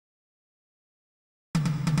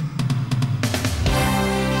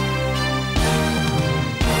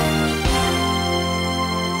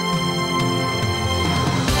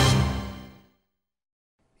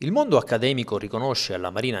Il mondo accademico riconosce alla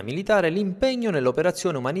Marina Militare l'impegno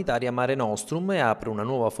nell'operazione umanitaria Mare Nostrum e apre una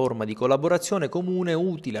nuova forma di collaborazione comune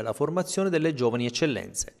utile alla formazione delle giovani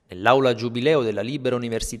eccellenze. Nell'aula giubileo della Libera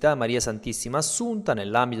Università Maria Santissima Assunta,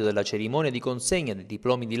 nell'ambito della cerimonia di consegna dei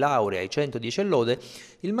diplomi di laurea ai 110 lode,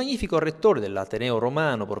 il Magnifico Rettore dell'ateneo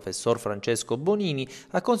romano, professor Francesco Bonini,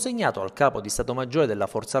 ha consegnato al Capo di Stato Maggiore della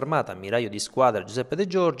Forza Armata, Ammiraglio di Squadra Giuseppe De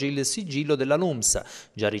Giorgi, il sigillo della LUMSA,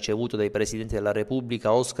 già ricevuto dai Presidenti della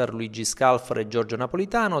Repubblica Oscar Luigi Scalfaro e Giorgio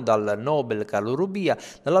Napolitano, dal Nobel Carlo Rubbia,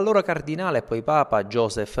 dall'allora cardinale e poi Papa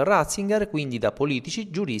Joseph Ratzinger, quindi da politici,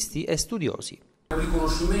 giuristi e studiosi. Un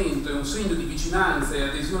riconoscimento e un segno di vicinanza e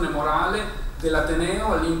adesione morale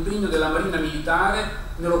dell'ateneo all'impegno della Marina Militare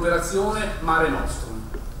nell'operazione Mare Nostrum.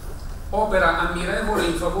 Opera ammirevole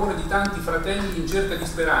in favore di tanti fratelli in cerca di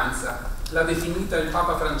speranza, l'ha definita il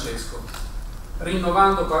Papa Francesco,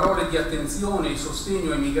 rinnovando parole di attenzione e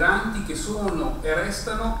sostegno ai migranti che sono e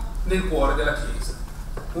restano nel cuore della Chiesa.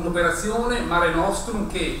 Un'operazione Mare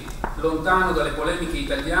Nostrum che, lontano dalle polemiche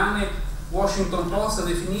italiane, Washington Post ha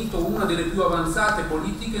definito una delle più avanzate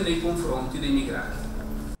politiche nei confronti dei migranti.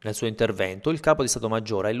 Nel suo intervento, il Capo di Stato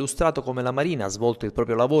Maggiore ha illustrato come la Marina ha svolto il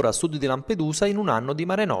proprio lavoro a sud di Lampedusa in un anno di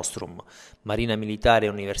Mare Nostrum. Marina Militare e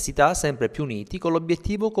Università sempre più uniti con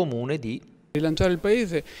l'obiettivo comune di rilanciare il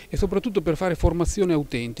Paese e soprattutto per fare formazione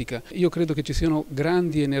autentica. Io credo che ci siano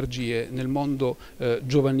grandi energie nel mondo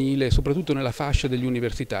giovanile, soprattutto nella fascia degli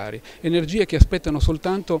universitari, energie che aspettano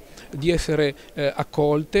soltanto di essere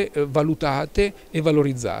accolte, valutate e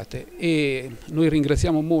valorizzate, e noi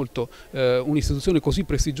ringraziamo molto un'istituzione così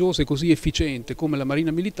prestigiosa e così efficiente come la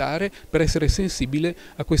Marina Militare per essere sensibile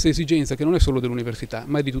a questa esigenza che non è solo dell'università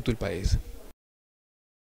ma è di tutto il Paese.